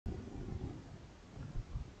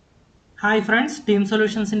Hi friends, Team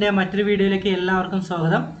Solutions in മറ്റൊരു വീഡിയോയിലേക്ക് എല്ലാവർക്കും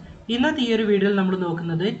സ്വാഗതം. ഇന്നത്തെ ഈ ഒരു വീഡിയോയിൽ നമ്മൾ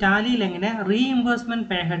നോക്കുന്നത് ടാലിയിൽ എങ്ങനെ റീഇംബേഴ്സ്മെന്റ്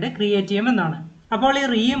പേ ഹെഡ് ക്രിയേറ്റ് ചെയ്യാമെന്നാണ്. അപ്പോൾ ഈ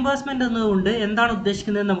റീഇംബേഴ്സ്മെന്റ് എന്നതുകൊണ്ട് എന്താണ്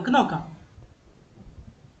ഉദ്ദേശിക്കുന്നത് നമുക്ക് നോക്കാം.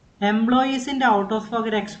 എംപ്ലോയീസിന്റെ ഔട്ട് ഓഫ്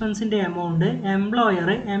പോക്കറ്റ് എക്സ്പെൻസിന്റെ എമൗണ്ട്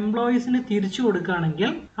എംപ്ലോയീസിന് തിരിച്ചു കൊടുക്കുകയാണെങ്കിൽ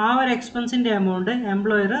ആ ഒരു എക്സ്പെൻസിന്റെ എമൗണ്ട്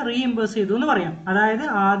എംപ്ലോയർ റീഇംബേഴ്സ് ചെയ്തു എന്ന് പറയാം. അതായത്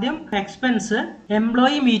ആദ്യം എക്സ്പെൻസ്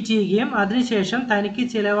എംപ്ലോയി മീറ്റ് ചെയ്യുകയും അതിനുശേഷം തനിക്ക്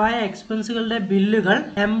ചിലവായ എക്സ്പെൻസുകളുടെ ബില്ലുകൾ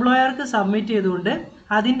എംപ്ലോയർക്ക് സബ്മിറ്റ് ചെയ്തുകൊണ്ട്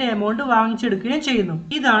അതിന്റെ എമൗണ്ട് വാങ്ങിച്ചെടുക്കുകയും ചെയ്യുന്നു.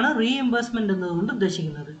 ഇതാണ് റീഇംബേഴ്സ്മെന്റ് എന്നതുകൊണ്ട്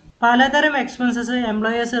ഉദ്ദേശിക്കുന്നത്. പലതരം എക്സ്പെൻസസ്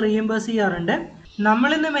എംപ്ലോയേഴ്സ് റീഇംബേഴ്സ് ചെയ്യാറുണ്ട്. നമ്മൾ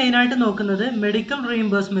ഇന്ന് മെയിനായിട്ട് നോക്കുന്നത് മെഡിക്കൽ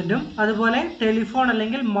റീഇംബേഴ്സ്മെന്റും അതുപോലെ ടെലിഫോൺ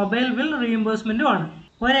അല്ലെങ്കിൽ മൊബൈൽ ബിൽ റീഇംബേഴ്സ്മെന്റും ആണ്.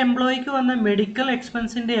 ഒരു എംപ്ലോയിക്ക് വന്ന medical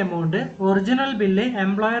എക്സ്പെൻസിന്റെ amount original bill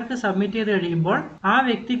എംപ്ലോയർക്ക് submit ചെയ്ത് കഴിയുമ്പോൾ ആ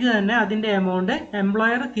വ്യക്തിക്ക് തന്നെ അതിന്റെ എമൗണ്ട്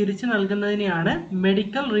എംപ്ലോയർ തിരിച്ചു നൽകുന്നതിനെയാണ്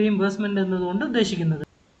മെഡിക്കൽ റീഇംബേഴ്സ്മെന്റ് എന്നതുകൊണ്ട് ഉദ്ദേശിക്കുന്നത്.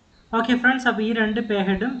 ഓക്കെ ഫ്രണ്ട്സ്, അപ്പോൾ ഈ രണ്ട് പേ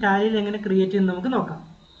ഹെഡും ടാലിയിൽ എങ്ങനെ ക്രിയേറ്റ് ചെയ്യുന്നത് നമുക്ക് നോക്കാം.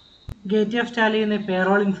 ഗേറ്റ് ഓഫ് ടാലിയിൽ നിന്ന്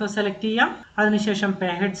പേറോൾ ഇൻഫോ സെലക്ട് ചെയ്യാം. അതിനുശേഷം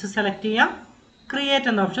പേ ഹെഡ്സ് സെലക്ട് ചെയ്യാം.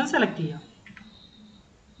 ക്രിയേറ്റ് എന്ന ഓപ്ഷൻ സെലക്ട് ചെയ്യാം.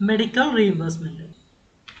 Medical reimbursement,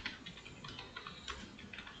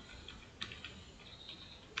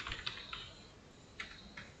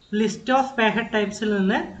 list of pay head ടൈപ്സിൽ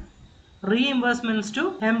നിന്ന് റീഇംബേഴ്സ്മെന്റ്സ് ടു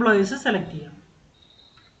എംപ്ലോയീസ് സെലക്ട് ചെയ്യാം.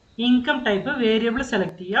 ഇൻകം ടൈപ്പ് വേരിയബിൾ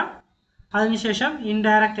സെലക്ട് ചെയ്യാം. അതിനുശേഷം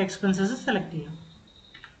ഇൻഡയറക്റ്റ് എക്സ്പെൻസസ് സെലക്ട് ചെയ്യാം.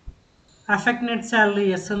 അഫക്ട് നെറ്റ് സാലറി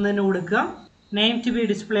യെസ് എന്നതിന് കൊടുക്കുക. Name to B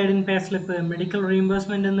displayed in pay slip medical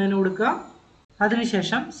reimbursement എന്നതിന് കൊടുക്കുക.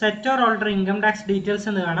 അതിനുശേഷം set or alter income tax details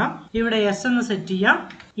എന്ന് കാണാം. ഇവിടെ യെസ് എന്ന് സെറ്റ് ചെയ്യാം.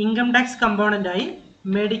 ഇൻകം ടാക്സ് കമ്പോണന്റ് ആയി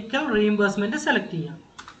മെഡിക്കൽ റീഇംബേഴ്സ്മെന്റ് സെലക്ട് ചെയ്യാം.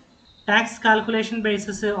 Tax calculation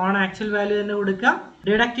basis on actual value തന്നെ കൊടുക്കുക.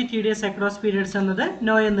 ഡിഡക്റ്റ് TDS അക്രോസ് പീരിയഡ്സ് എന്നത്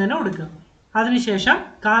നോ എന്ന് തന്നെ കൊടുക്കുക. അതിനുശേഷം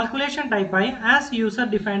calculation ടൈപ്പായി as user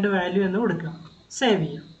defined value എന്ന് കൊടുക്കുക. സേവ്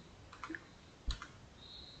ചെയ്യാം.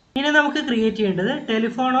 ഇനി നമുക്ക് ക്രിയേറ്റ് ചെയ്യേണ്ടത്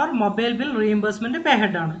telephone or mobile bill reimbursement pay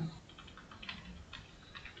head ആണ്.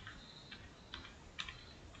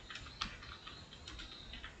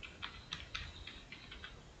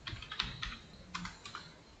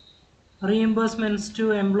 റീഇംബേഴ്സ്മെന്റ്സ് ടു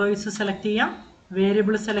എംപ്ലോയീസ് സെലക്ട് ചെയ്യാം.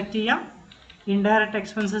 വേരിയബിൾ സെലക്ട് ചെയ്യാം. ഇൻഡയറക്റ്റ്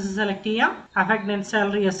എക്സ്പെൻസസ് സെലക്ട് ചെയ്യാം. അഫക്ട് നെറ്റ്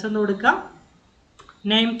സാലറി യെസ് എന്ന് കൊടുക്കുക.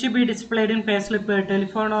 Name to B displayed in pay slip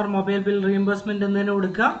telephone or mobile bill reimbursement എന്നതിന്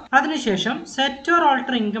കൊടുക്കുക. അതിനുശേഷം set or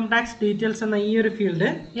alter income tax details എന്ന ഈ ഒരു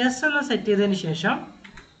ഫീൽഡ് യെസ് എന്ന് സെറ്റ് ചെയ്തതിന് ശേഷം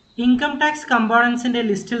ഇൻകം ടാക്സ് കമ്പോണൻസിന്റെ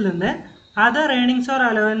ലിസ്റ്റിൽ നിന്ന് other earnings or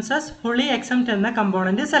allowances fully exempt എന്ന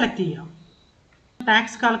കമ്പോണന്റ് സെലക്ട് ചെയ്യാം.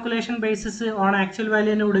 Tax calculation basis on actual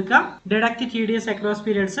value എന്ന് കൊടുക്കുക. Deduct TDS across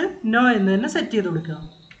periods no എന്ന് തന്നെ സെറ്റ് ചെയ്ത് കൊടുക്കുക.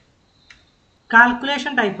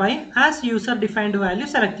 Calculation ടൈപ്പായി as user defined value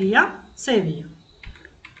select ചെയ്യുക. സേവ് ചെയ്യുക.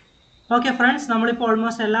 ഓക്കെ ഫ്രണ്ട്സ്, നമ്മളിപ്പോൾ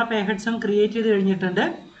ഓൾമോസ്റ്റ് എല്ലാ പേ ഹെഡ്സും ക്രിയേറ്റ് ചെയ്ത് കഴിഞ്ഞിട്ടുണ്ട്.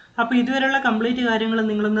 അപ്പോൾ ഇതുവരെയുള്ള കംപ്ലീറ്റ് കാര്യങ്ങൾ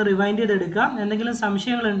നിങ്ങളൊന്ന് റിവൈൻഡ് ചെയ്തെടുക്കുക. എന്തെങ്കിലും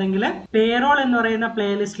സംശയങ്ങളുണ്ടെങ്കിൽ പേറോൾ എന്ന് പറയുന്ന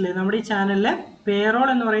പ്ലേലിസ്റ്റിൽ, നമ്മുടെ ഈ ചാനലിലെ പേറോൾ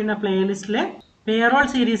എന്ന് പറയുന്ന പ്ലേലിസ്റ്റിൽ പേറോൾ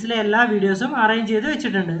സീരീസിലെ എല്ലാ വീഡിയോസും അറേഞ്ച് ചെയ്ത്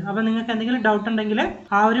വെച്ചിട്ടുണ്ട്. അപ്പോൾ നിങ്ങൾക്ക് എന്തെങ്കിലും ഡൗട്ട് ഉണ്ടെങ്കിൽ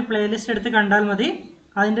ആ ഒരു പ്ലേലിസ്റ്റ് എടുത്ത് കണ്ടാൽ മതി.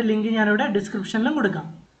 അതിൻ്റെ ലിങ്ക് ഞാനിവിടെ ഡിസ്ക്രിപ്ഷനിലും കൊടുക്കാം.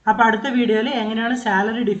 അപ്പോൾ അടുത്ത വീഡിയോയിൽ എങ്ങനെയാണ്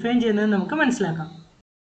സാലറി ഡിഫൈൻ ചെയ്യുന്നത് നമുക്ക് മനസ്സിലാക്കാം.